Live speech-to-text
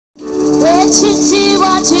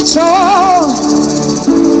ekitiibwa kikyo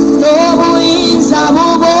n'obuyinza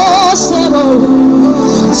bubosebo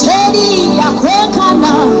teri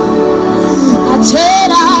yakwekana ate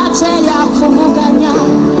era teyakuvuganya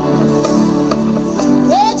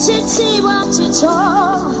ekitiibwa kikyo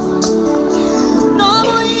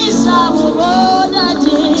n'obuyinza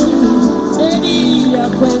bubodade teri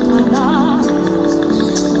yakwekana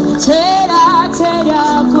tera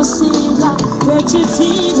teryakusinga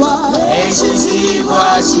ekitiibwa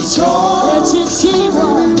kikyo ekitiibwa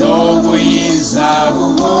n'obuyinza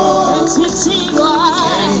bubwo ekitiibwa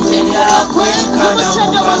teryakwekana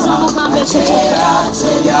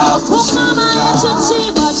kugamba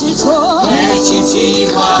ekitiibwa kikyo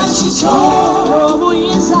ekitiibwa kikyo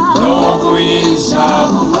n'obuyinza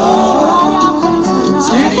bubwo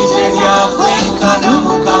teryakwekana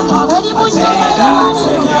Mukama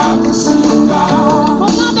teryakusinga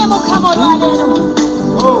mugambe Mukama olwaleero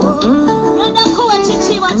genda kuwa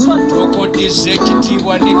ekitiibwa kyonna okodiza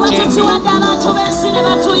ekitiibwa n'ettendo abantu b'ensi ne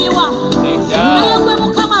batuyiwa naye gwe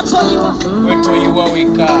Mukama toyiwa gwe toyiwa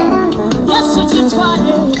weka Yesu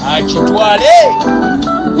kitwale akitwale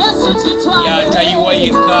Yesu kitwale yatayiwa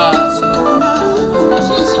yeka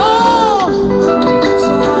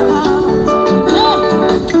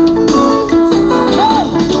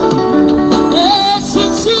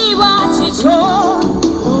ekitiibwa kikyo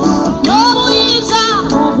n'obuyinza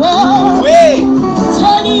bubwo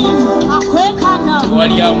teri akwekana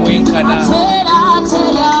tewali amwenkana era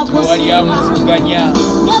tewali amuvuganya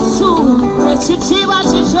Yesu ekitiibwa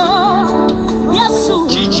kikyo Yesu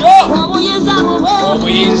kikyo obuyinza bubwo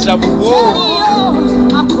obuyinza bubwo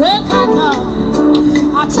akwekana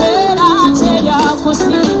ate era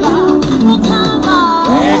teryakusinga Mukama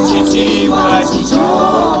ekitiibwa kikyo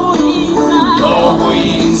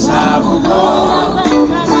n'obuyinza bubwo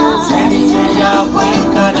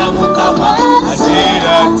teryakwekana Mukama ate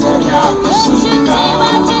era teryakusinga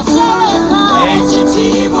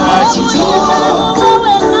ekitiibwa kikyo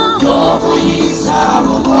n'obuyinza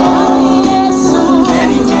bubwo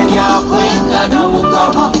teryakwekana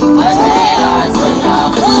Mukama ate era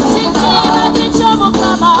teryakusinga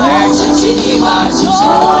ekitiibwa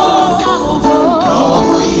kikyo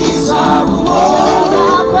n'obuyinza bubwo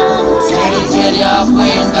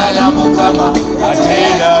teryakwekana Mukama ate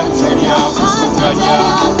era teryakusinganya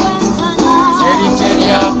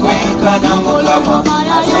teryakwekana Mukama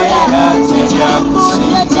ate era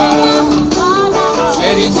teryakusinga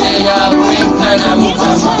teryakwekana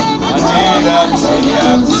Mukama ate era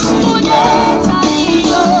teryakusinga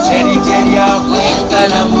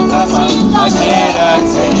teryakwekana Mukama ate era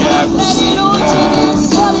teryakusinga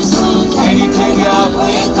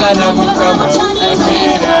teryakwekana Mukama ate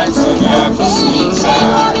era teryakusinga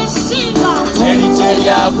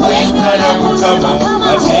teryakwekana Mukama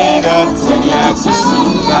ate era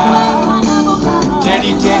teryakusinga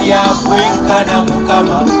teryakwekana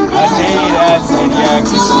Mukama ate era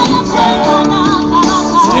teryakusinga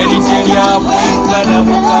teryakwekana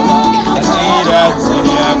Mukama ate era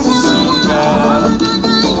teryakusinga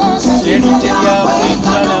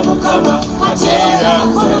teryakwekana Mukama ate era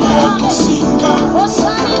teryakusinga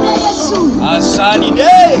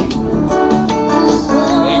asaanidde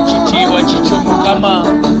ekitiibwa kikyo Mukama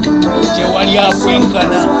tewali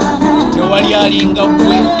akwenkana tewali alinga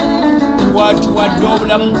gwe gwatuwadde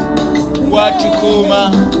obulamu gwatukuuma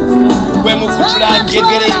gwe mukutula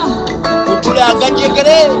njegere kutulaga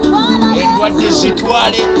njegere endwadde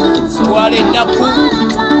zitwale twala ennaku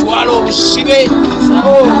twala obusibe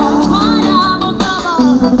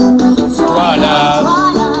twala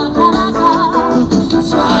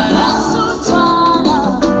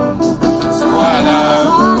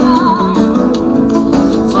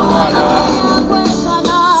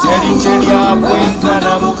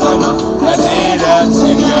teryakwekana Mukama ate era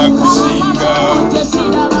teryakusinga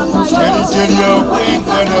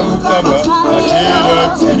teryakwekana Mukama ate era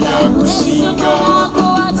teryakusinga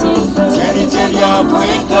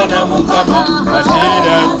teryakwekana Mukama ate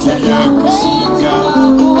era teryakusinga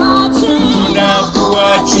tunakuwa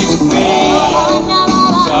kimwe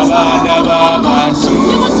abaana b'abantu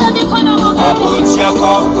okutya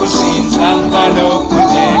kw'okusinzanga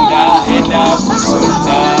n'okugenda ennaku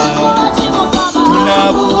zonna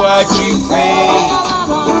tunakuwa kimwe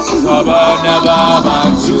abaana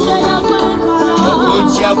b'abantu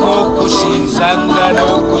okutya kw'okusinzanga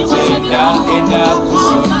n'okugenda ennaku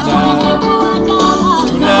zonna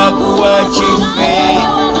tunakuwa kimwe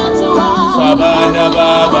abaana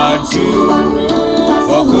b'abantu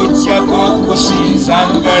okutya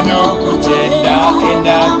kw'okusinzanga n'okugenda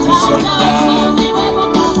ennaku zonna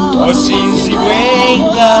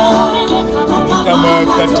osinzibwenga Mukama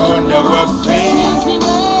Katonda waffe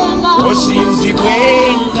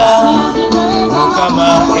osinzibwenga Mukama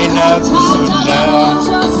ennaku zonna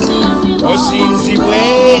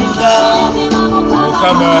osinzibwenga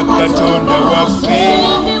Mukama Katonda waffe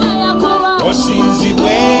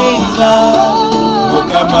osinzibwenga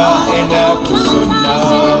Mukama ennaku zonna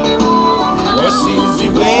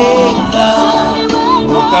osinzibwenga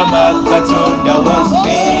Mukama Katonda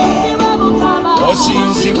waffe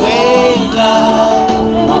osinzibwenga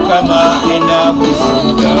Mukama ennaku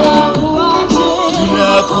zonna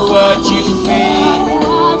tunakuwa kiffe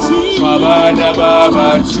abaana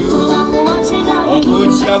b'abantu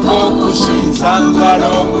okujjako okusinzanga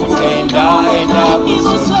n'okutenda ennaku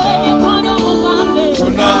zonna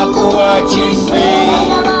tunakuwa kiffe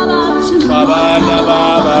abaana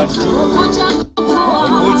b'abantu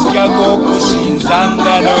okujjako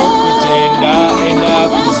okusinzanga n'okutenda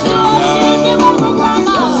ennaku zonna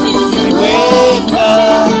osinzibwenga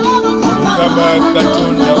Mukama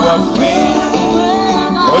Katonda waffe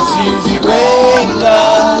osinzibwenga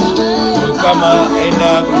Mukama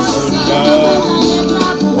ennaku zonna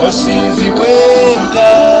osinzibwenga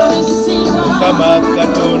Mukama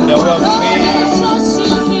Katonda waffe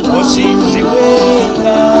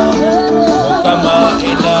osinzibwenga Mukama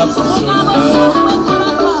ennaku zonna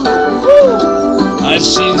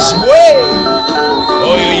asinzibwe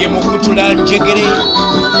oyo ye mukutula njegere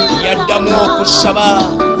yaddamu okusaba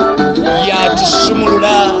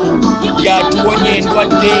yatusumulula yatuwonya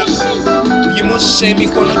endwadde yimussa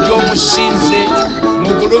emikono gy'omusinze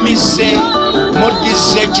mugulumize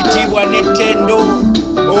muddize ekitiibwa n'ettendo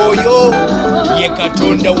oyo ye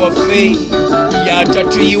Katonda waffe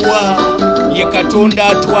yatatuyiwa ye Katonda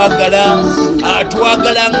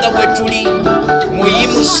atwagala nga bwe tuli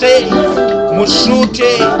muyimuse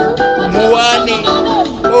musuute muwaane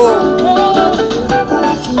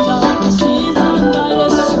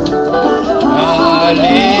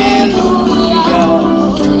Haleluya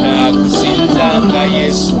tunakusinzanga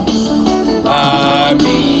Yesu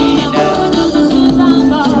amina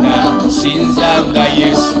tunakusinzanga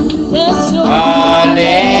Yesu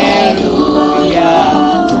Haleluya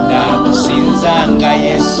tunakusinzanga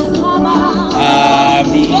Yesu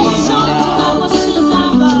amina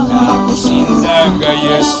tunakusinzanga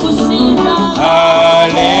Yesu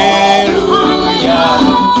Haleluya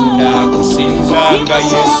tunakusinzanga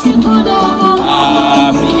Yesu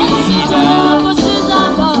amina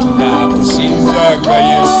tunakusinzanga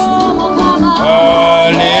Yesu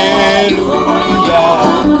Haleluya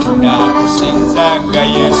tunakusinzanga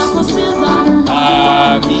Yesu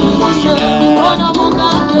amina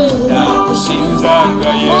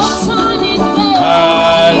tunakusinzanga Yesu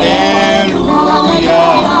Haleluya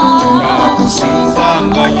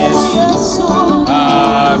tunakusinzanga Yesu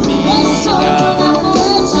amina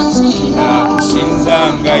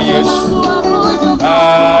tunakusinzanga Yesu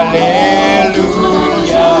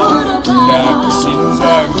Haleluya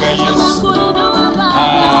tunakusinzanga Yesu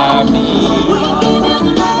amina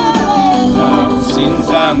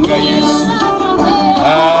tunakusinzanga Yesu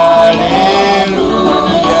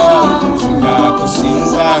Haleluya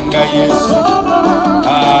tunakusinzanga Yesu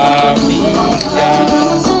amina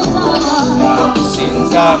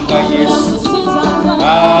tunakusinzanga Yesu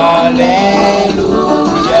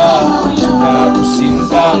Haleluya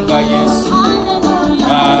tunakusinzanga Yesu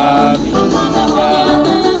amina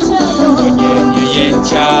onyenye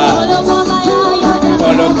yencha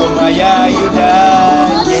ologoma ya Yuda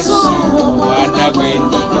Yesu mwana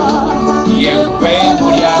gw'endiga yegwe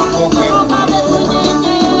mulyango gw'eggulu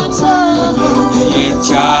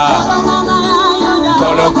yencha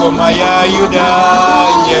ologoma ya Yuda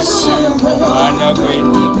Yesu mwana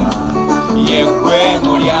gw'endiga yegwe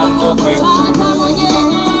mulyango gw'eggulu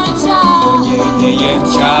onyenye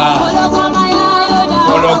yencha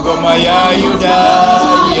ologoma ya Yuda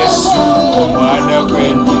Yesu omwana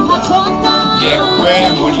gw'endiga yegwe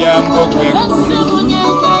mulyango gw'eggulu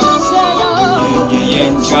onyenye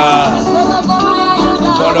yencha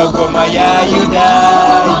ologoma ya Yuda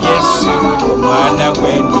Yesu omwana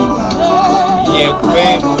gw'endiga yegwe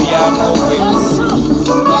mulyango gw'eggulu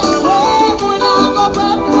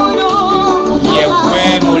yegwe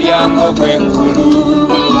mulyango gw'eggulu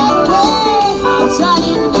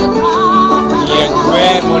yegwe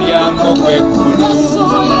mulyango gw'eggulu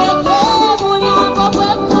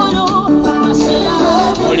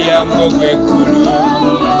mulyango gw'eggulu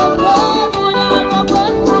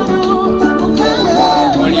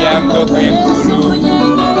mulyango gw'eggulu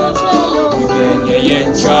yenye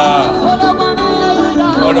yencha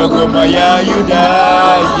ologoma ya Yuda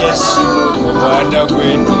Yesu omwana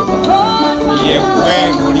gw'endiga yegwe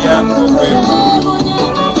mulyango gw'eggulu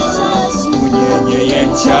munyenye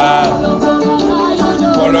y'enkya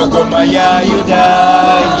mpologoma ya Yuda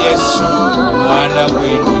Yesu omwana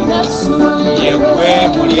gw'endiga yegwe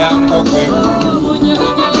mulyango gw'eggulu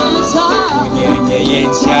munyenye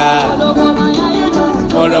y'enkya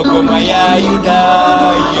mpologoma ya Yuda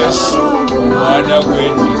Yesu omwana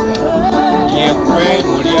gw'endiga yegwe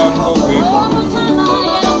mulyango gw'eggulu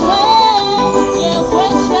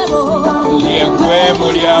yegwe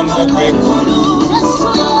mulyango gw'eggulu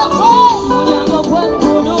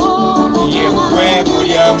yegwe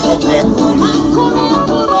mulyango gw'eggulu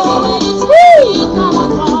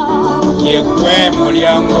yegwe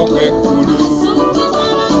mulyango gw'eggulu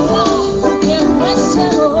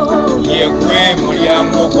yegwe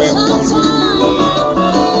mulyango gw'eggulu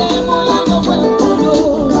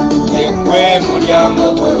yegwe mulyango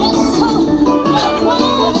gw'eggulu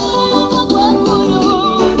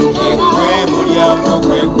yegwe mulyango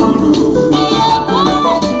gw'eggulu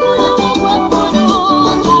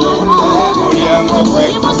mulyango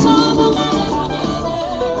gw'eggulu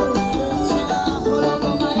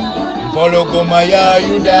mpologoma ya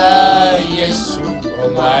Yuda Yesu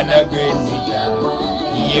omwana gw'endiga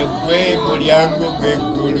yegwe mulyango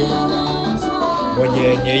gw'eggulu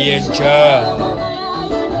munyenye y'enkya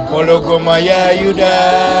mpologoma ya Yuda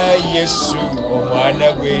Yesu omwana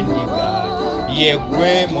gw'endiga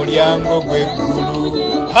yegwe mulyango gw'eggulu.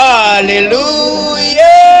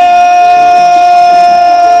 Haleluya!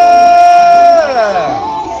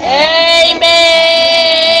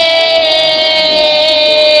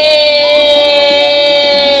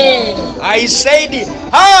 Amen. I said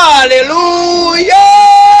hallelujah.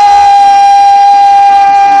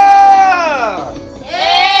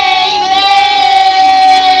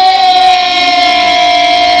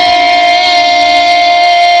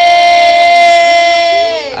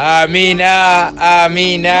 Amina,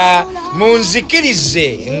 amina.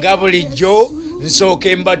 Munzikirize nga bulijjo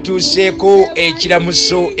nsooke mbatuuseeko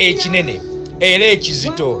ekiramuso ekinene era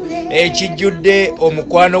ekizito ekijjudde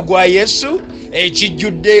omukwano gwa Yesu,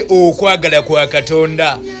 ekijjudde okwagala kwa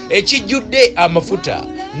Katonda, ekijjudde amafuta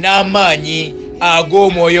n'amaanyi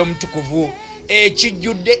ag'Omwoyo Omutukuvu,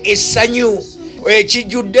 ekijjudde essanyu,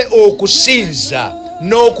 ekijjudde okusinza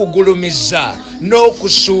n'okugulumiza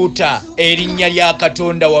n'okusuuta erinnya lya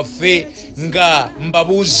Katonda waffe, nga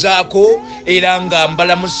mbabuuzaako era nga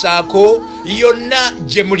mbalamusaako yonna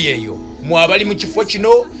gye muli eyo mwabali mu kifo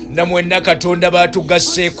kino na mwenna Katonda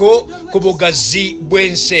baatugasseeko ku bugazi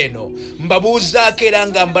bw'ensi eno. Mbabuuzaako era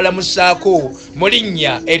nga mbalamusaako mu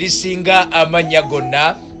linnya erisinga amannya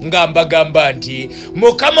gonna, nga mbagamba nti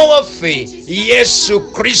Mukama waffe Yesu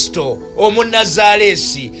Kristo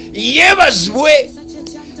Omunnazaaleesi yeebazibwe,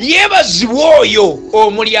 yeebazibwe oyo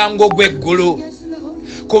omulyango gw'eggulu,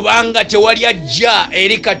 kubanga tewali ajja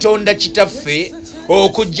eri Katonda Kitaffe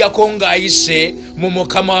okujjako ng'ayise mu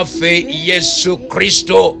Mukama waffe Yesu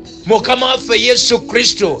Kristo. Mukama waffe Yesu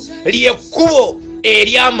Kristo ly'ekkubo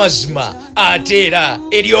ery'amazima ate era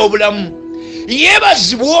ery'obulamu.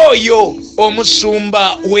 Yeebazibwe oyo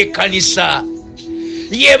omusumba w'ekkanisa,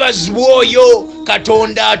 yeebazibwe oyo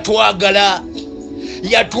Katonda atwagala,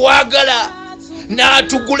 yatwagala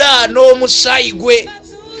n'atugula n'omusaayi gwe.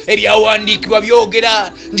 Ebyawandiikibwa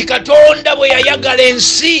byogera nti Katonda bwe yayagala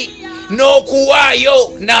ensi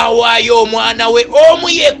n'okuwaayo n'awaayo omwana we omu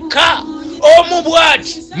yekka, omu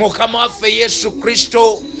bw'ati Mukama waffe Yesu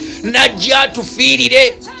Kristo, n'ajja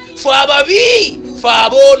atufiirire ffe ababi, ffe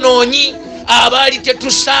aboonoonyi abaali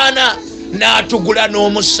tetusaana, n'atugula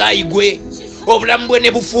n'omusaayi gwe. Obulamu bwe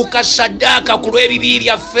ne bufuuka ssaddaaka ku lw'ebibi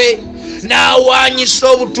byaffe, n'awaanyisa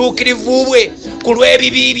obutuukirivu bwe ku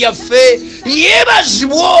lw'ebibi byaffe.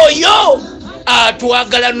 Yeebazibwe oyo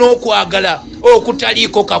atwagala n'okwagala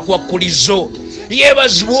okutaliiko kakwakkulizo.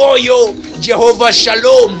 Yeebazibwe oyo Jehova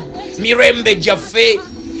Shalom, mirembe gyaffe.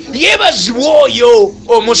 Yeebazibwe oyo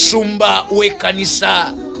omusumba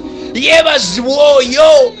w'ekkanisa. Yeebazibwe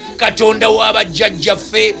oyo Katonda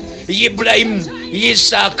w'abajjajjaffe Ibulayimu,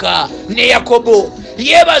 Isaaka ne Yakobo.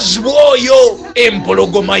 Yeebazibwe oyo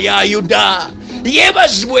empologoma ya Yuda.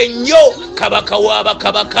 Yeebazibwe nnyo Kabaka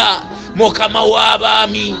w'abakabaka, Mukama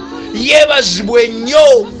w'abaami. Yeebazibwe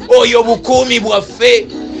nnyo oyo bukuumi bwaffe.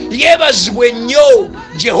 Yeebazibwe nnyo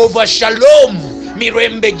Jehova Shalom,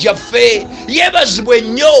 mirembe gyaffe. Yeebazibwe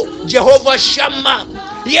nnyo Jehova Shamma.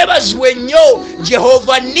 Yeebazibwe nnyo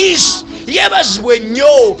Jehova Nisi. Yeebazibwe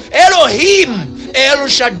nnyo Elohim, El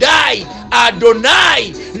Shaddai,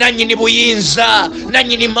 Adonai nanyini buyinza,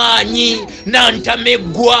 nanyini maanyi,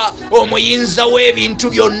 nantameggwa, omuyinza w'ebintu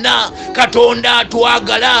byonna, Katonda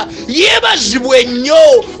atwagala. Yeebazibwe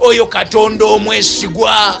nnyo oyo Katonda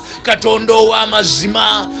omwesigwa, Katonda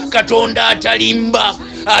ow'amazima, Katonda atalimba,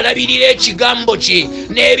 alabirira ekigambo kye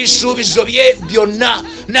n'ebisuubizo bye byonna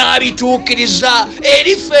n'abituukiriza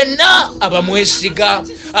eri ffenna abamwesiga,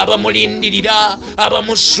 abamulindirira,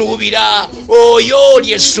 abamusuubira. Oyo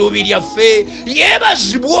ly'essuubi lyaffe.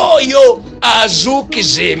 Yeebazibwe oyo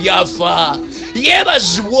azuukiza ebyafa,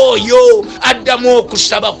 yeebazibwe oyo addamu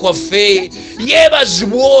okusaba kwaffe,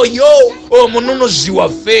 yeebazibwe oyo omununuzi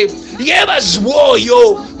waffe, yeebazibwe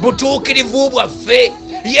oyo butuukirivu bwaffe,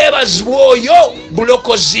 yeebazibwe oyo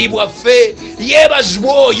bulokozi bwaffe,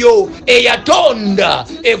 yeebazibwe oyo eyatonda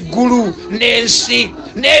eggulu n'ensi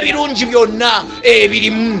n'ebirungi byonna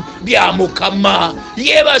ebirimu bya Mukama.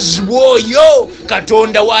 Yeebazibwe oyo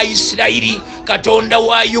Katonda wa Isirayiri, Katonda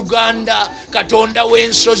wa Uganda, Katonda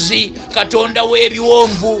w'ensozi, Katonda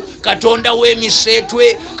w'ebiwonvu, Katonda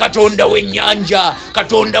w'emiseetwe, Katonda w'ennyanja,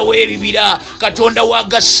 Katonda w'ebibira, Katonda wa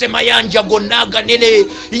gassemayanja gonna aganene.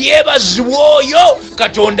 Yeebazibwe oyo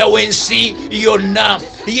Katonda w'ensi yonna.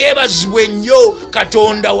 Yeebazibwe nnyo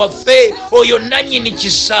Katonda waffe oyo nannyini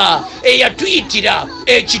kisa eyatuyitira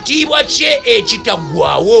ekitiibwa kye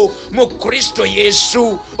ekitaggwaawo mu Kristo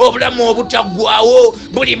Yesu. Obulamu obutaggwaawo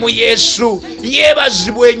buli mu Yesu.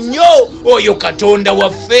 Yeebazibwe nnyo oyo Katonda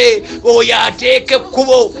waffe oyo ateeka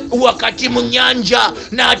ekkubo wakati mu nnyanja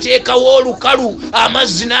n'ateekawo olukalu,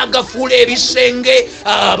 amazzi n'agafuula ebisenge,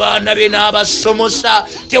 abaana be n'abasomosa.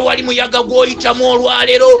 Tewali muyaga gw'oyitamu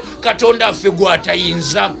olwaleero Katonda affe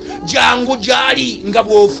gw'atayinza. Jangu gy'ali nga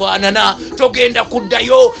bw'ofaanana, togenda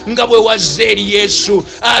kuddayo nga bwe wazze eri Yesu.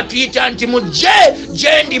 Atuyita nti mujje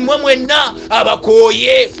gye ndi mmwe mwenna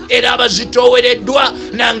abakooye era abazitoowereddwa,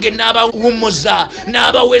 nange n'abawummuza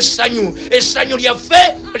n'abawa essanyu. Essanyu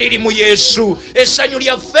lyaffe liri mu Yesu, essanyu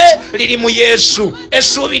lyaffe liri mu Yesu,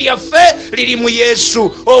 essuubi lyaffe liri mu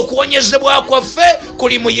Yesu, okuwonyezebwa kwaffe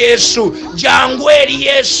kuli mu Yesu. Jangu eri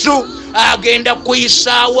Yesu agenda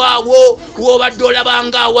kuyisaawo awo w'obadde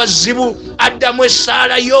olabanga awazibu, addamu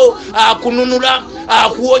essaala yo, akununula,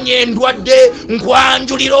 akuwonya endwadde.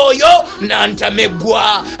 Nkwanjulira oyo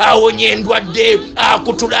nantameggwa, awonya endwadde,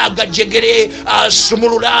 akutula agajegere,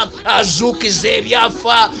 asumulula, azuukiza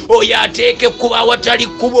ebyafa. Oyo ateeka ekkubo awatali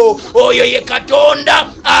kkubo. Oyo ye Katonda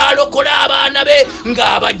alokola abaana be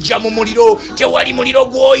ng'abajja mu muliro. Tewali muliro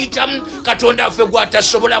gw'oyitamu Katonda affe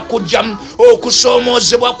gw'atasobola kujjamu.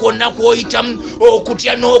 Okusoomoozebwa kwonna kw'oyitamu,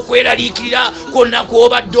 okutya n'okweraliikirira kwonna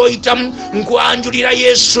kw'obadde oyitamu, nkwanjulira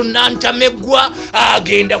Yesu nantameggwa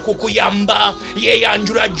agenda kukuyamba.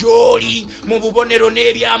 Yeyanjula gy'oli mu bubonero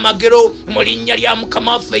n'ebyamagero mu linnya lya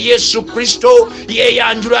Mukama waffe Yesu Kristo.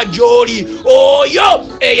 Yeyanjula gy'oli oyo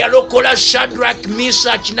eyalokola Shadrach,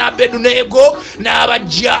 Mesach n'Abedunego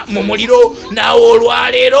n'abajja mu muliro. Naawe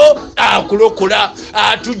olwaleero akulokola,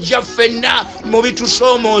 atujja ffenna mu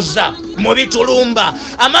bitusoomooza, mu bitulumba.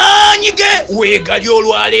 Amaanyi ge weegali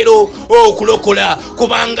olwaleero okulokola,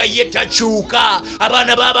 kubanga ye takyuka.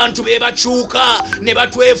 Abaana b'abantu be bakyuka ne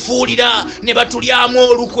batwefuulira, ne batulyamu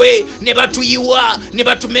olukwe, ne batuyiwa, ne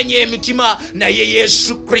batumenya emitima. Naye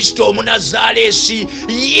Yesu Kristo Omunazaalesi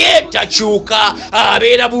ye takyuka,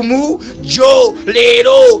 abeera bumu jjo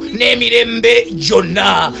leero n'emirembe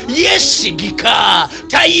gyonna. Yeesigika,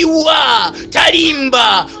 tayiwa,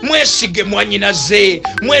 talimba. Mwesige mwannyinaze,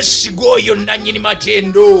 mwesige oyo nannyini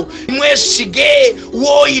matendo, mwesige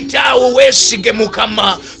w'oyitaawo, weesige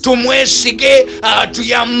Mukama. Tumwesige,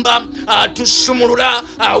 atuyamba, atusumulula,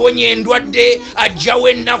 awonya endwadde, ajjawo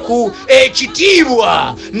ennaku.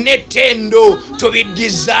 Ekitiibwa n'ettendo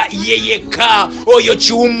tubiddiza ye yekka. Oyo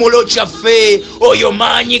kiwummulo kyaffe, oyo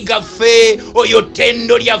maanyi gaffe, oyo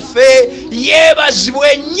ttendo lyaffe.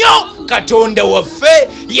 Yeebazibwe nnyo Katonda waffe,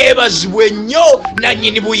 yeebazibwe nnyo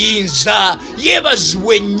nannyini buyinza,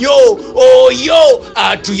 yeebazibwe nnyo oyo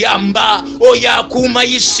atuyamba, oyo akuuma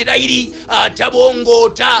Isirayiri,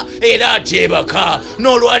 atabongoota era ateebaka.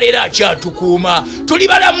 N'olwaleero akyatukuuma. Tuli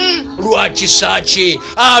balamu lwa kisa kye,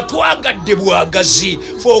 atwagadde bwagazi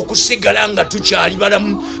ffe okusigala nga tukyali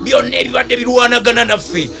balamu. Byonna ebibadde birwanagana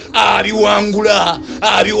naffe abiwangula,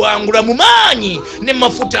 abiwangula mu maanyi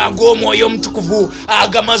n'emafuta ag'Omwoyo Omutukuvu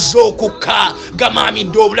agamaze okukka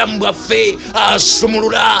gamaamidde obulamu bwaffe,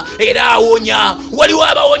 asumulula era awonya. Waliwo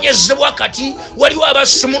abawonyezebwa kati, waliwo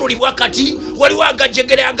abasumululibwa kati, waliwo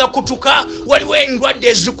agajegere agakutuka, waliwo endwadde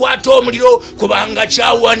ezikwata omuliro, kubanga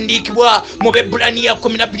kyawandiikibwa mu Bebulaniya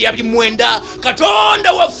 12:29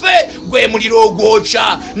 Katonda waffe gwe muliro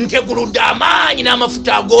ogwokya, nteguludde amaanyi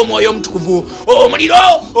n'amafuta ag'Omwoyo Omutukuvu. Omuliro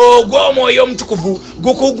ogw'Omwoyo Omutukuvu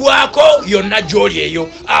gukugwako yonna gy'oli eyo.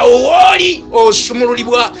 Awo wooli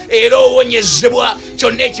osumululibwa era owonyezebwa.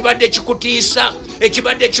 Kyonna ekibadde kikutiisa,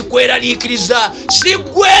 ekibadde kikweraliikiriza, si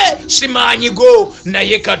ggwe si maanyigo,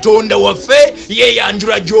 naye Katonda waffe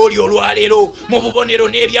yeeyanjula gy'oli olwaleero mu bubonero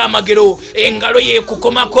n'ebyamagero. Engalo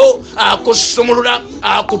yeekukomako, akusumulula,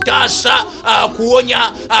 akutaasa,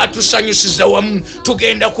 akuwonya, atusanyusiza wamu.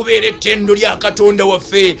 Tugenda kubeera ettendo lya Katonda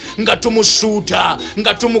waffe nga tumusuuta,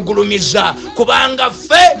 nga tumugulumiza, kubanga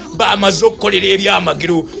ffe baamaze okukolera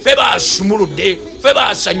ebyamagero, ffe baasumuludde, ffe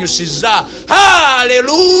baasanyusiza.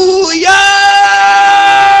 Haleluya!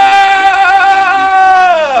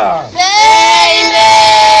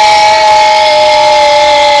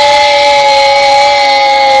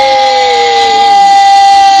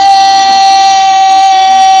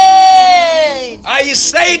 I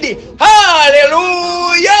said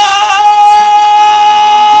hallelujah.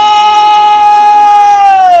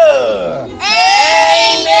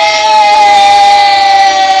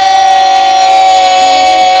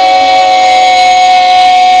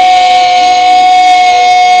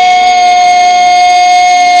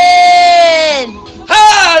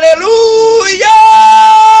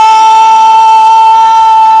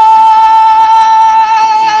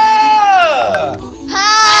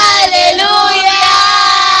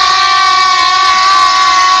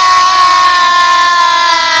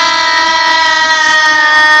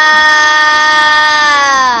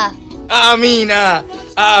 Amina,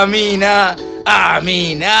 amina,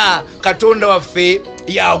 amina. Katonda waffe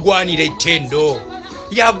yagwanira ettendo,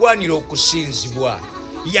 yagwanira okusinzibwa,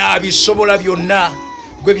 yabisobola byonna.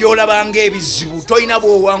 Gwe byolabanga ebizibu toyina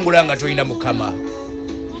bw'owangula nga toyina Mukama,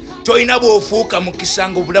 toyina bw'ofuuka mukisa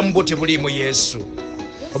nga obulamu bwo tebuliimu Yesu.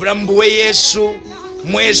 Obulamu buwe Yesu,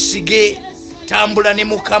 mwesige, tambula ne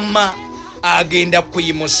Mukama, agenda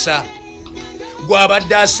kuyimusa.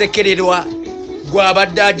 Gwabadde asekererwa,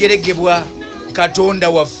 gwabadde ajeregebwa, Katonda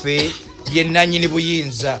waffe ye nannyini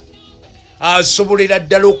buyinza, asobolera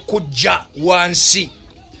ddala okujja wansi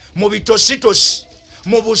mu bitositosi,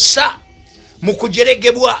 mu busa, mu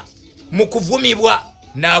kujeregebwa, mu kuvumibwa,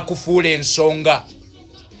 n'akufuula ensonga,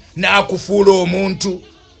 n'akufuula omuntu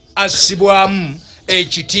assibwamu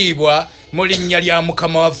ekitiibwa mu linnya lya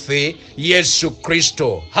Mukama waffe Yesu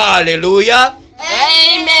Kristo. Haleluya,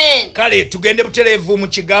 amen. Kale tugende butereevu mu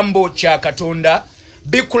kigambo kya Katonda.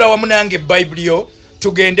 Bikula wamu nange Bayibuli,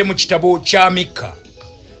 tugende mu kitabo kya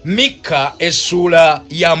Mika essula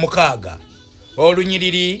ya 6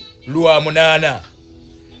 olunyiriri lwa 8.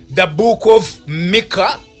 The book of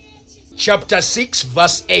Mika chapter 6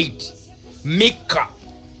 verse 8. Mika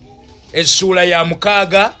essula ya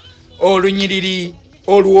 6 olunyiriri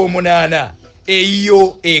olw'omunaana.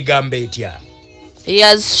 Eyo egamba etya? He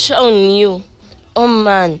has shown you, O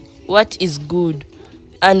man, what is good.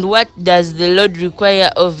 And what does the Lord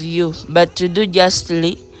require of you but to do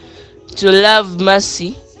justly, to love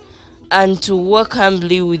mercy, and to walk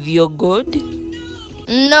humbly with your God?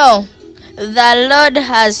 No, the Lord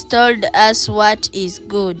has told us what is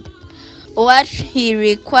good. What he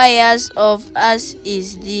requires of us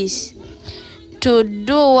is this: to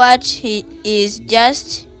do what is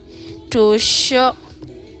just, to show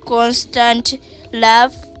constant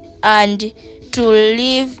love, and to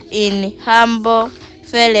live in humble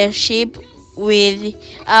fellowship with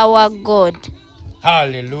our God.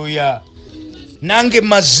 Hallelujah. Nange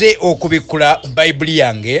maze okubikula Bayibuli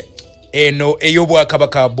yange eno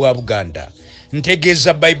ey'obwakabaka bwa Buganda.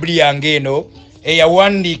 Ntegeeza Bayibuli yange eno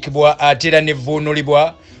eyawandiikibwa atera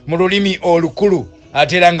nevuunulibwa mu lulimi olukulu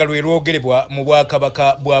atera nga lwe lwogerebwa mu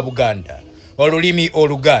bwakabaka bwa Buganda, olulimi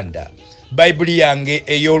Oluganda. Bayibuli yange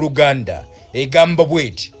ey'Oluganda egamba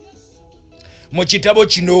bweti mu kitabo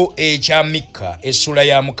kino ekya Mika essula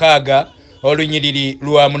ya 6 olunyiriri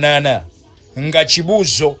lwa 8 nga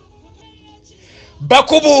kibuuzo: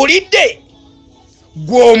 bakubuulidde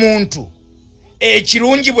gw'omuntu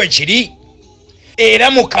ekirungi bwe kiri,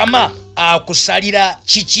 era Mukama akusalira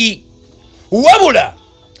kiki? Wabula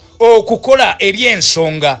okukola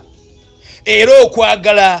eby'ensonga, era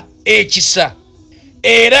okwagala ekisa,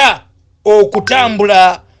 era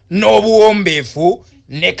okutambula n'obuwombeefu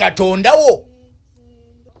ne Katonda wo.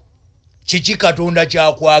 Kiki Katonda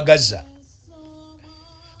kyakwagaza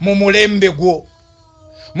mu mulembe gwo,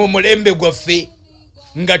 mu mulembe gwaffe,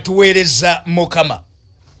 nga tuweereza Mukama,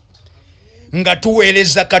 nga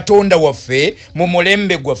tuweereza Katonda waffe mu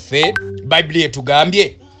mulembe gwaffe, Bayibuli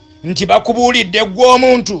etugambye nti bakubuulidde ggwe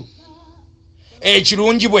omuntu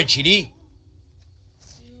ekirungi bwe kiri.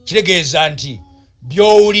 Kitegeeza nti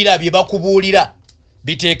by'owulira bye bakubuulira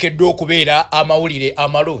biteekeddwa okubeera amawulire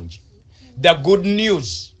amalungi. The good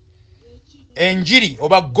news, enjiri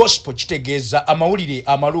oba gospel kitegeeza amawulire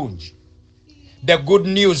amalungi. The good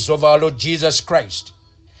news of our Lord Jesus Christ.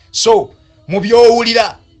 So mu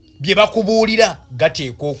by'owulira bye bakubuulira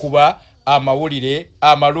gateekwa okuba amawulire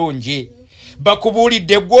amalungi.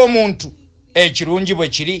 Bakubuulidde ggwe omuntu ekirungi bwe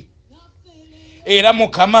kiri, era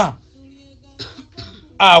Mukama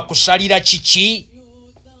akusalira kiki?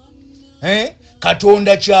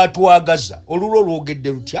 Katonda kyatwagaza. Olulwo olwogedde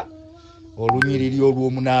lutya olunyiriri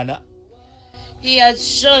olw'omunaana. He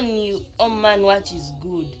has shown you, O man, what is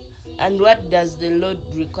good, and what does the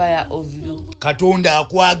Lord require of you. Katonda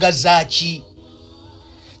akwagaza ki?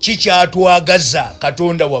 Kikyatwagaza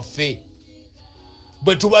Katonda waffe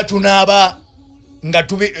bwe tuba tunaaba nga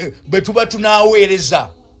bwe tuba tunaaweereza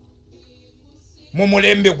mu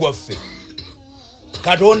mulembe gwaffe.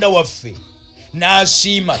 Katonda waffe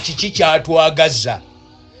n'asiima kiki kyatwagaza.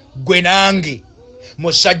 Gwe nange,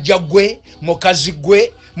 musajja gwe, mukazi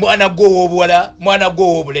gwe, mwana gwe ow'obuwala, mwana gwe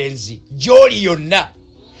ow'obulenzi, gy'oli yonna,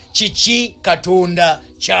 kiki Katonda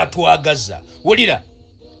kyatwagaza. Wulira,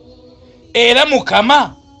 era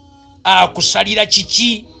Mukama akusalira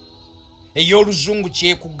kiki? Ey'oluzungu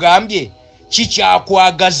kyekugambye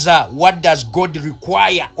kikyakwagaza. What does God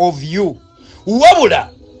require of you? Wabula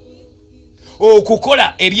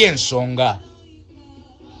okukola ebyensonga.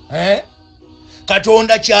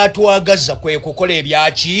 Katonda kyatwagaza kwe kukola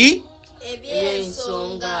ebyaki?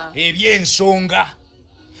 Ebyensonga.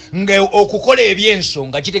 Nga okukola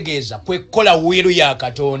ebyensonga kitegeeza kwe kukola wiru ya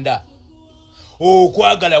Katonda,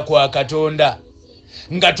 okwagala kwa Katonda,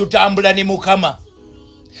 nga tutambula ne Mukama,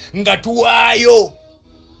 nga tuwaayo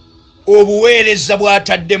obuweereza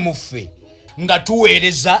bw'atadde mu ffe, nga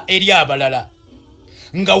tuweereza eri abalala,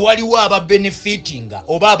 nga waliwo ababenefitinga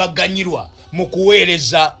oba abaganyirwa mu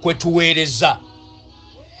kuweereza kwe tuweereza.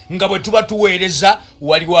 Nga bwe tuba tuweereza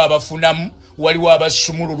waliwo abafunamu, waliwo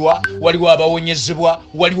abasumululwa, waliwo abawonyezebwa,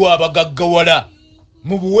 waliwo abagaggawala.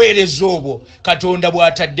 Mu buweereza obwo Katonda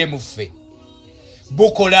bw'atadde mu ffe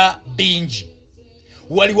bukola bingi.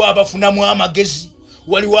 Waliwo abafunamu amagezi,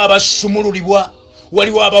 waliwo abasumululibwa,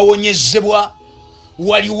 waliwo abawonyezebwa,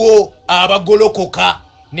 waliwo abagolokoka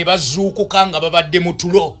ne bazuukuka nga babadde mu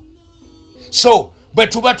tulo. So bwe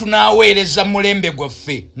tuba tunaaweereza mulembe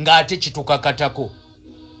gwaffe ng'ate kitukakatako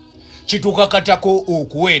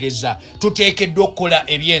okuweereza, tuteekeddwa okukola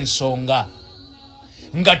ebyensonga.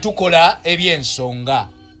 Nga tukola ebyensonga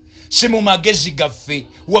si mu magezi gaffe,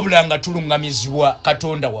 wabula nga tuluŋŋamizibwa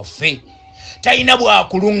Katonda waffe. Talina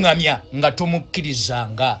bwakuluŋŋamya nga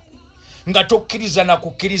tomukkirizanga, nga tokkiriza na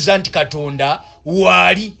kukkiriza nti Katonda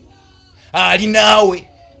waali, ali naawe,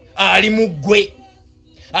 ali mu ggwe,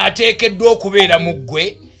 ateekeddwa okubeera mu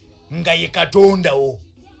ggwe, nga ye Katondawo,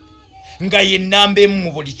 nga ye nnamba emu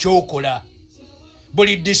mu buli kyokola.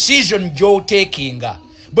 Buli decision gy'oteekinga,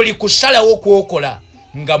 buli kusalawo kwokola,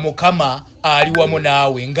 nga Mukama ali wamu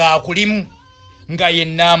naawe, ng'akulimu, nga ye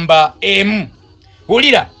nnamba emu.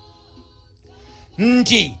 Wulira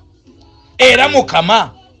nti era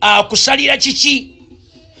Mukama akusalira kiki?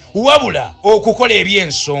 Wabula okukola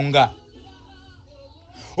ebyensonga.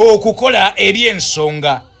 Okukola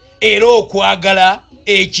ebyensonga era okwagala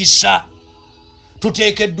ekisa.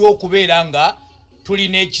 Tuteekeddwa okubeera nga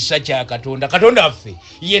tulina ekisa kya Katonda. Katonda waffe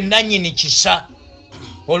ye nannyini kisa.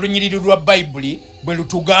 Olunyiriri lwa Bayibuli bwe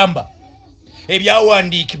lutugamba,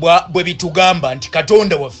 ebyawandiikibwa bwe bitugamba nti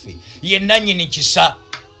Katonda waffe ye nannyini kisa.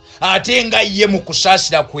 Ate nga ye mu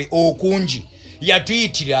kusaasira kwe okungi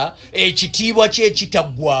yatuyitira ekitiibwa kye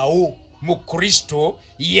ekitaggwaawo mu Kristo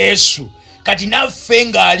Yesu. Kati naffe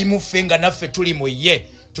ng'ali mu ffe, nga naffe tuli mu ye,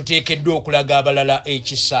 tuteekeddwa okulaga abalala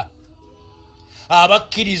ekisa.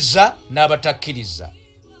 Abakkiriza n'abatakkiriza,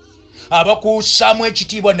 abakussaamu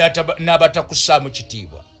ekitiibwa n'abatakussaamu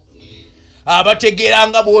kitiibwa, abategeera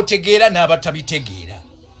nga bw'otegeera n'abatabitegeera.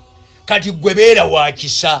 Kati gwe beera wa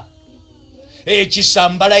kisa. Ekisa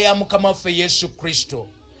mbala ya Mukama waffe Yesu Kristo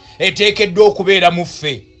eteekeddwa okubeera mu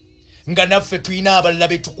ffe, nga naffe tulina abalala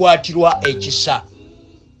be tukwatirwa ekisa.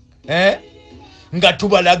 Nga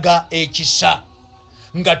tubalaga ekisa,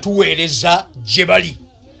 nga tuweereza gye bali.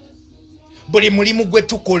 Buli mulimu gwe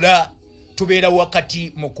tukola tubeera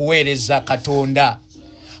wakati mu kuweereza Katonda.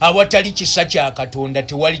 Awatali kisa kya Katonda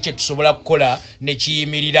tewali kye tusobola kukola ne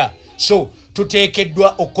kiyimirira. So tuteekeddwa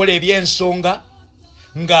okukola ebyensonga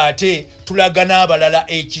ng'ate tulaga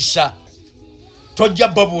n'abalala ekisa. Tojja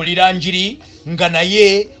babuulira njiri nga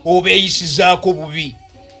naye obeeyisizaako bubi.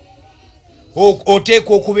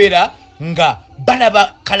 Oteekwa okubeera nga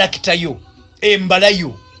balaba kalakitayo,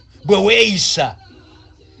 embalayo, bwe weeyisa,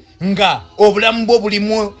 nga obulamu bwo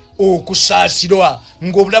bulimu okusaasirwa,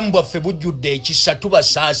 ng'obulamu bwaffe bujjudde ekisa,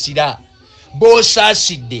 tubasaasira.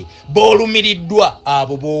 B'osaasidde, b'olumiriddwa,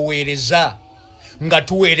 abo b'oweereza, nga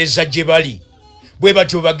tuweereza gye bali. Bwe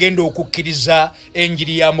batyo bagenda okukkiriza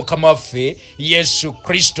enjiri ya Mukama waffe Yesu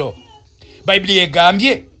Kristo. Bayibuli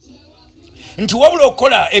egambye nti wabula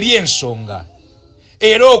okukola eby'ensonga,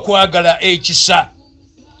 era okwagala ekisa,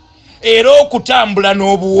 era okutambula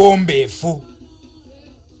n'obuwombeefu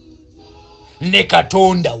ne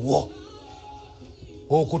Katonda wo.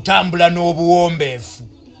 Okutambula n'obuwombeefu,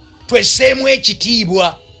 tweseemu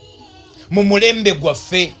ekitiibwa mu mulembe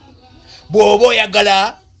gwaffe. Bw'oba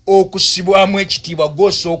oyagala okusibwamu ekitiibwa,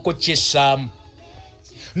 gw'osooka okyessaamu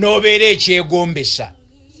n'obeera ekyegombesa,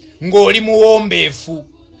 ng'oli muwombeefu,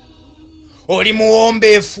 oli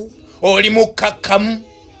muwombeefu, oli mukkakkamu,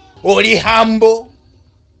 oli hambo,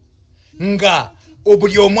 nga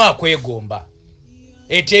buli omu akwegomba.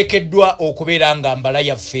 Eteekeddwa okubeera nga mbala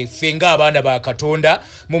yaffe, ffe ng'abaana ba Katonda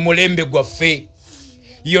mu mulembe gwaffe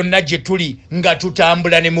yonna gye tuli, nga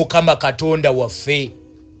tutambula ne Mukama Katonda waffe,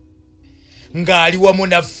 ng'ali wamu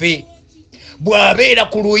naffe. Bw'abeera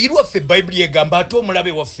ku luuyi lwaffe, Bayibuli egamba ate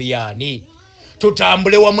omulabe waffe y'ani?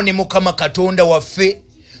 Tutambule wamu ne Mukama Katonda waffe,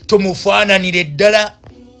 tumufaananire ddala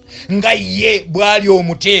nga ye bw'ali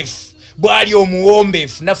omuteefu, bw'ali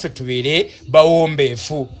omuwombeefu, naffe tubeere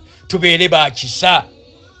bawombeefu, tubeere bakisa.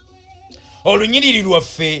 Olunyiriri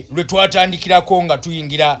lwaffe lwe twatandikirako nga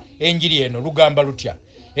tuyingira enjiri eno lugamba lutya?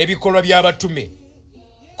 Ebikolwa by'Abatume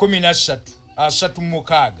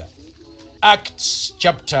 13:36, Acts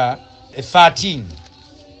chapter 13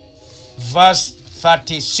 verse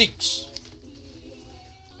 36.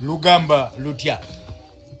 Lugamba lutya?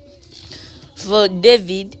 For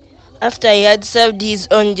David, after he had served his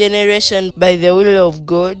own generation by the will of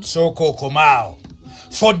God. Soko komao.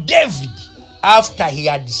 For David, after he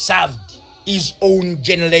had served his own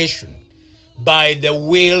generation by the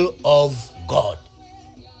will of God.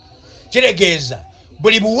 Kitegeeza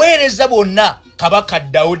buli buweereza bwonna kabaka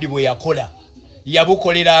Dawudi bwe yakola,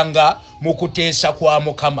 yabukoleranga mu kuteesa kwa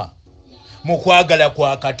Mukama, mu kwagala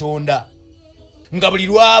kwa Katonda, nga buli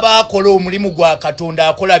lw'aba akola omulimu gwa Katonda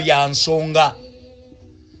akola bya nsonga.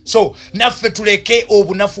 So naffe tuleke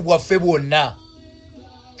obunafu bwaffe bwonna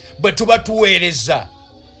bwe tuba tuweereza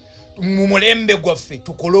mu mulembe gwaffe,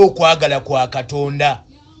 tukole okwagala kwa Katonda,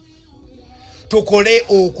 tukole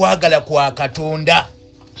okwagala kwa Katonda,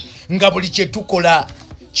 nga buli kye tukola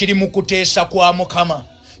kiri mu kuteesa kwa Mukama,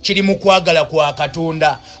 kiri mu kwagala kwa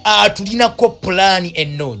Katonda. Atulinako pulaani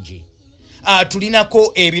ennungi,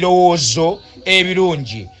 atulinako ebirowoozo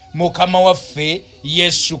ebirungi. Mukama waffe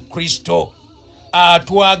Yesu Kristo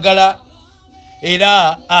atwagala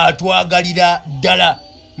era atwagalira ddala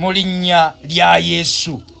mu linnya lya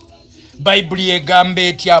Yesu. Bayibuli egamba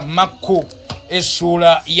etya? Makko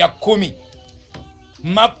essula ya 10,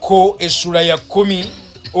 Makko essula ya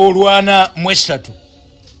 10:43.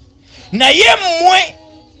 Naye mmwe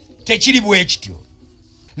tekiri bwe kityo,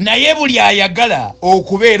 naye buli ayagala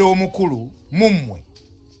okubeera omukulu mu mmwe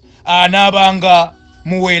anaabanga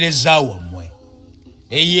muweereza wammwe.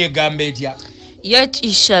 Eyo egamba etya? Yet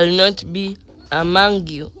he shall not be among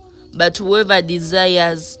you, but whoever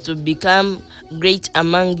desires to become great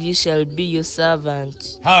among you shall be your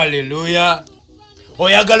servant. Hallelujah.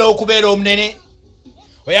 Oyagala okubeera omunene,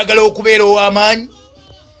 oyagala okubeera ow'amaanyi,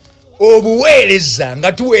 obuweereza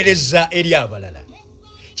nga tuweereza eri abalala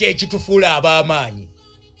kye kitufuula ab'amaanyi.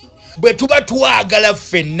 Bwe tuba twagala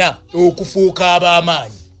ffenna okufuuka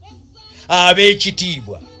ab'amaanyi,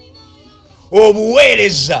 ab'ekitiibwa,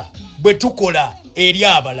 obuweereza bwe tukola eri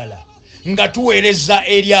abalala, nga tuweereza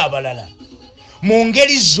eri abalala mu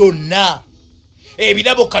ngeri zonna,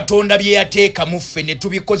 ebirabo Katonda bye yateeka mu ffe ne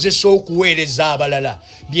tubikozesa okuweereza abalala,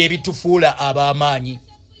 bye bitufuula ab'amaanyi.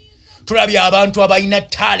 Tulabye abantu abalina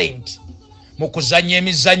talent mu kuzannya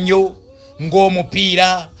emizannyo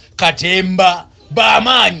ng'omupiira, katemba,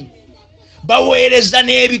 b'amaanyi, baweereza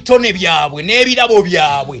n'ebitone byabwe n'ebirabo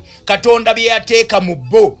byabwe Katonda bye yateeka mu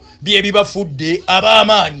bo, bye bibafudde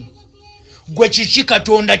ab'amaanyi. Gwe kiki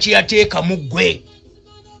Katonda kye yateeka mu ggwe?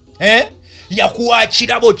 Yakuwa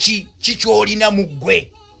kirabo ki kyolina mu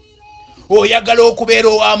ggwe? Oyagala okubeera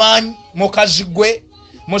ow'amaanyi, mukazi gwe,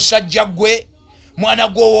 musajja gwe, mwana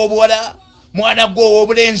gwe ow'obuwala, mwana gwe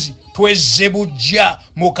ow'obulenzi, twezze bujja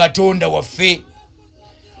mu Katonda waffe,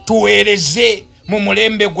 tuweereze mu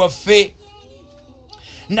mulembe gwaffe.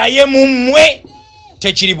 naye mummwe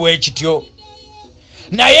tekiri bwe kityo.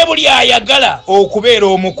 Naye buli ayagala okubeera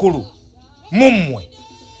omukulu mummwe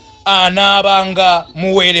anaabanga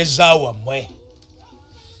muweereza wammwe.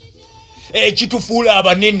 Ekitufuula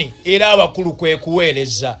abanene era abakulu kwe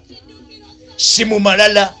kuweereza. Si mu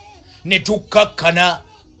malala ne tukkakkana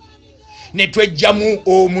ne twejjamu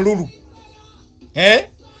omululu.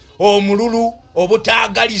 Omululu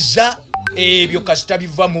obutaagaliza ebyo kasita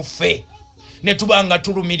biva mu ffe ne tubanga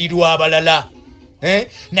tulumirirwa abalala.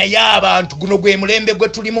 Naye abantu guno gwe mulembe gwe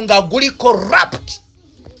tulimu nga guli corrupt.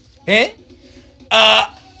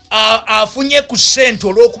 Afunye ku ssente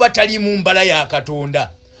olw'okuba tali mu mbala ya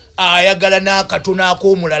Katonda, ayagala n'akatono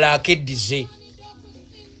ak'omulala akeddize.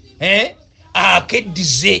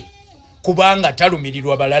 Akeddize kubanga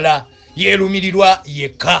talumirirwa balala, yeelumirirwa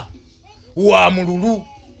yekka.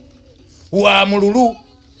 Wa mululu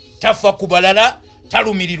tafa ku balala,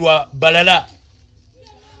 talumirirwa balala.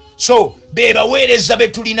 So be baweereza be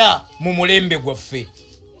tulina mu mulembe gwaffe,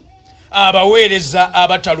 abaweereza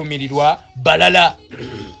abatalumirirwa balala,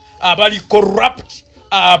 abali corrupt,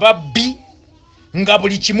 ababbi, nga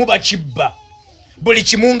buli kimu bakibba, buli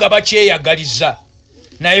kimu nga bakyeyagaliza.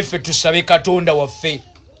 Naye ffe tusabe Katonda waffe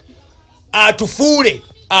atufuule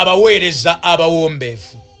abaweereza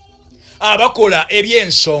abawombeefu, abakola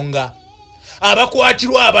eby'ensonga,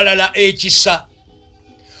 abakwatirwa abalala ekisa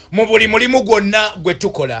mu buli mulimu gwonna gwe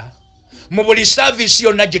tukola, mu buli service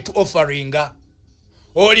yonna gye tu offeringa.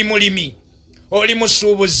 Oli mulimi, oli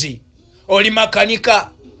musuubuzi, oli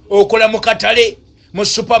makanika, okola mu katale, mu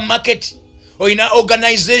supermarket, olina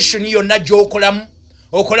organization yonna gy'okolamu,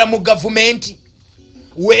 okola mu gavumenti,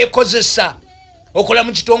 weekozesa, okola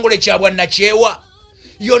mu kitongole kya bwannakyewa,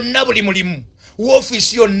 yonna buli mulimu,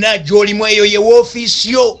 woofiisi yonna gy'olimu eyo ye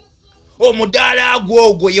woofiisi yo, omudaala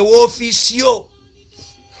gwogwo ye woofiisi yo.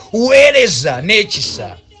 Weereza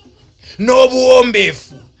n'ekisa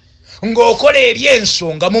n'obuwombeefu ng'okola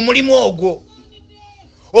eby'ensonga mu mulimu ogwo.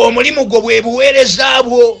 Omulimu gwo bwe buweereza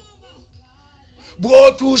bwo,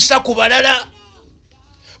 bw'otuusa ku balala.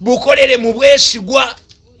 Bukolere mu bwesigwa,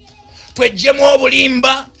 twejjemu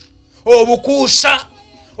obulimba, obukuusa,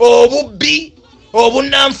 obubbi,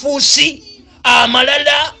 obunnanfuusi,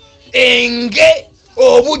 amalala, enge,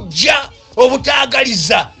 obujja,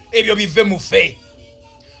 obutaagaliza, ebyo bive mu ffe.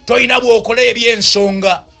 Toyina bw'okola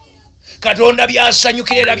eby'ensonga Katonda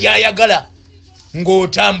by'asanyukira era by'ayagala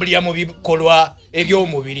ng'otambulira mu bikolwa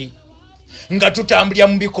eby'omubiri. Nga tutambulira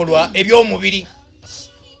mu bikolwa eby'omubiri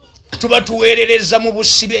tuba tuweerereza mu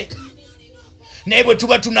busibe, naye bwe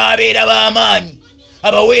tuba tunaabeera b'amaanyi,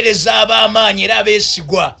 abaweereza ab'amaanyi era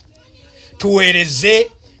abeesigwa,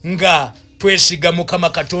 tuweereze nga twesiga Mukama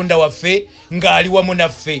Katonda waffe ng'ali wamu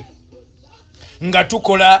naffe, nga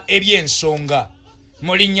tukola eby'ensonga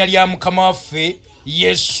mu linnya lya Mukama waffe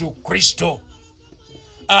Yesu Kristo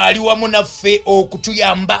ali wamu naffe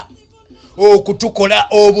okutuyamba okutukola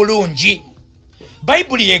obulungi.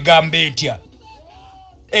 Bayibuli egamba etya?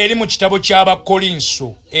 Eri mu kitabo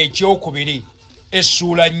ky'Abakolinso ekyokubiri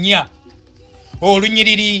essuula 4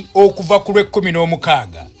 olunyiriri okuva ku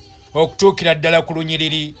lw'16 okutuukira ddala ku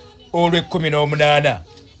lunyiriri olw'18.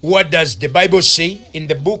 What does the Bible say in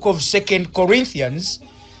the book of 2 Corinthians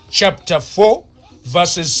chapter 4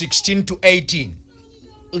 verses 16 to 18?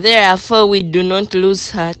 Therefore we do not lose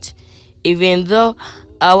heart, even though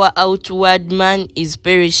our outward man is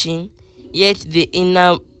perishing, yet the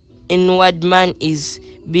inward man is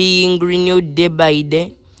being renewed day by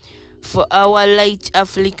day. For our light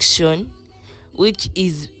affliction, which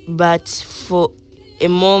is but for a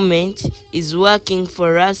moment, is working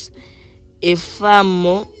for us a far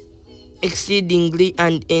more exceedingly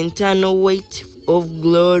and eternal weight of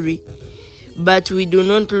glory. But we do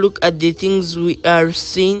not look at the things we are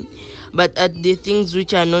seeing, but at the things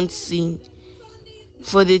which are not seen.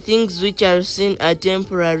 For the things which are seen are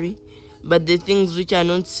temporary, but the things which are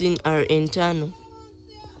not seen are eternal.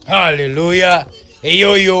 Hallelujah.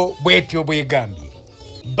 Eyoyo bwetyo bwegambye.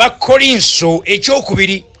 Bakolinso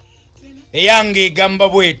ekyokubiri eyange egamba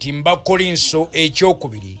bweti Bakolinso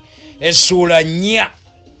ekyokubiri essuula 4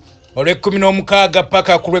 olw'16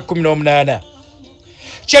 paka ku lw'18.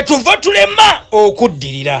 Kyetuva tulema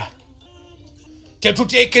okuddirira,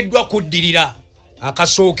 tetuteekeddwa kuddirira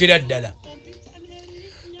akasookera ddala.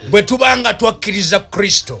 Bwe tubanga twakkiriza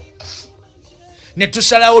Kristo ne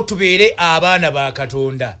tusalawo tubeere abaana ba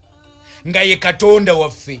Katonda, nga ye Katonda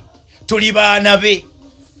waffe, tuli baana be,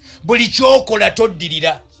 buli kyokola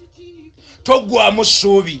toddirira, toggwamu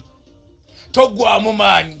ssuubi, toggwamu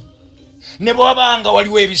maanyi. Ne bw'abanga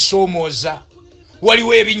waliwo ebisoomooza,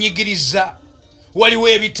 waliwo ebinyigiriza, waliwo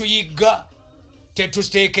ebituyigga,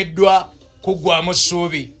 tetuteekeddwa kugwamu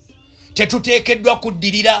ssuubi. Tetuteekeddwa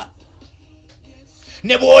kuddirira.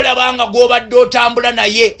 Ne bw'olabanga gw'obadde otambula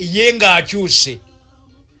naye ye ng'akyuse,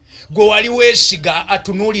 gwe wali weesiga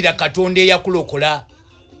atunuulira Katonda eyakulokola.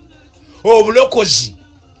 Obulokozi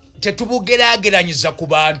tetubugeraageranyiza ku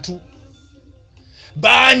bantu.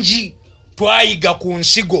 Bangi twayiga ku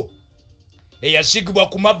nsigo eyasigibwa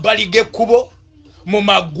ku mabbali g'ekkubo, mu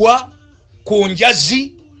maggwa, ku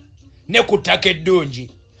njazi ne ku ttaka eddungi.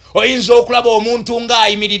 Oyinza okulaba omuntu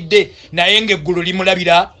ng'ayimiridde naye ng'eggulu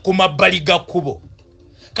limulabira ku mabbali ga kkubo.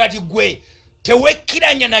 Kati gwe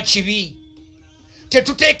tewekkiranya na kibi.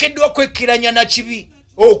 Tetuteekeddwa kwekkiranya na kibi,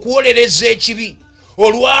 okuwolereza ekibi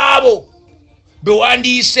olwabo be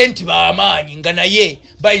wandiise nti b'amaanyi nga naye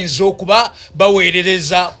bayinza okuba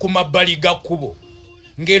baweerereza ku mabbali ga kkubo.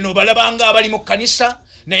 Ng'eno balabanga abali mu kkanisa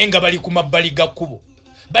naye nga bali ku mabbali ga kkubo,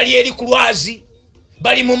 bali eri ku lwazi,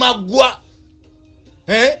 bali mu maggwa.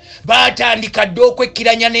 Baatandika dde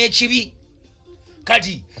okwekkiranya n'ekibi.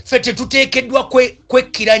 Kati ffe tetuteekeddwa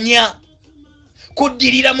kwekkiranya,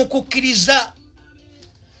 kuddirira mu kukkiriza.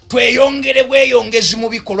 Tweyongere bweyongezi mu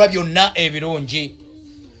bikolwa byonna ebirungi.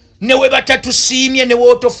 Ne we batatusiimye, ne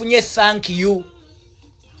wootofunye thank you,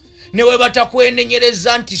 ne we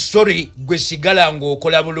batakwenenyereza nti sorry, gwe sigala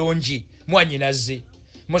ng'okola bulungi, mwannyinaze,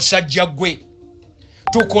 musajja gwe,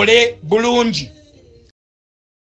 tukole bulungi.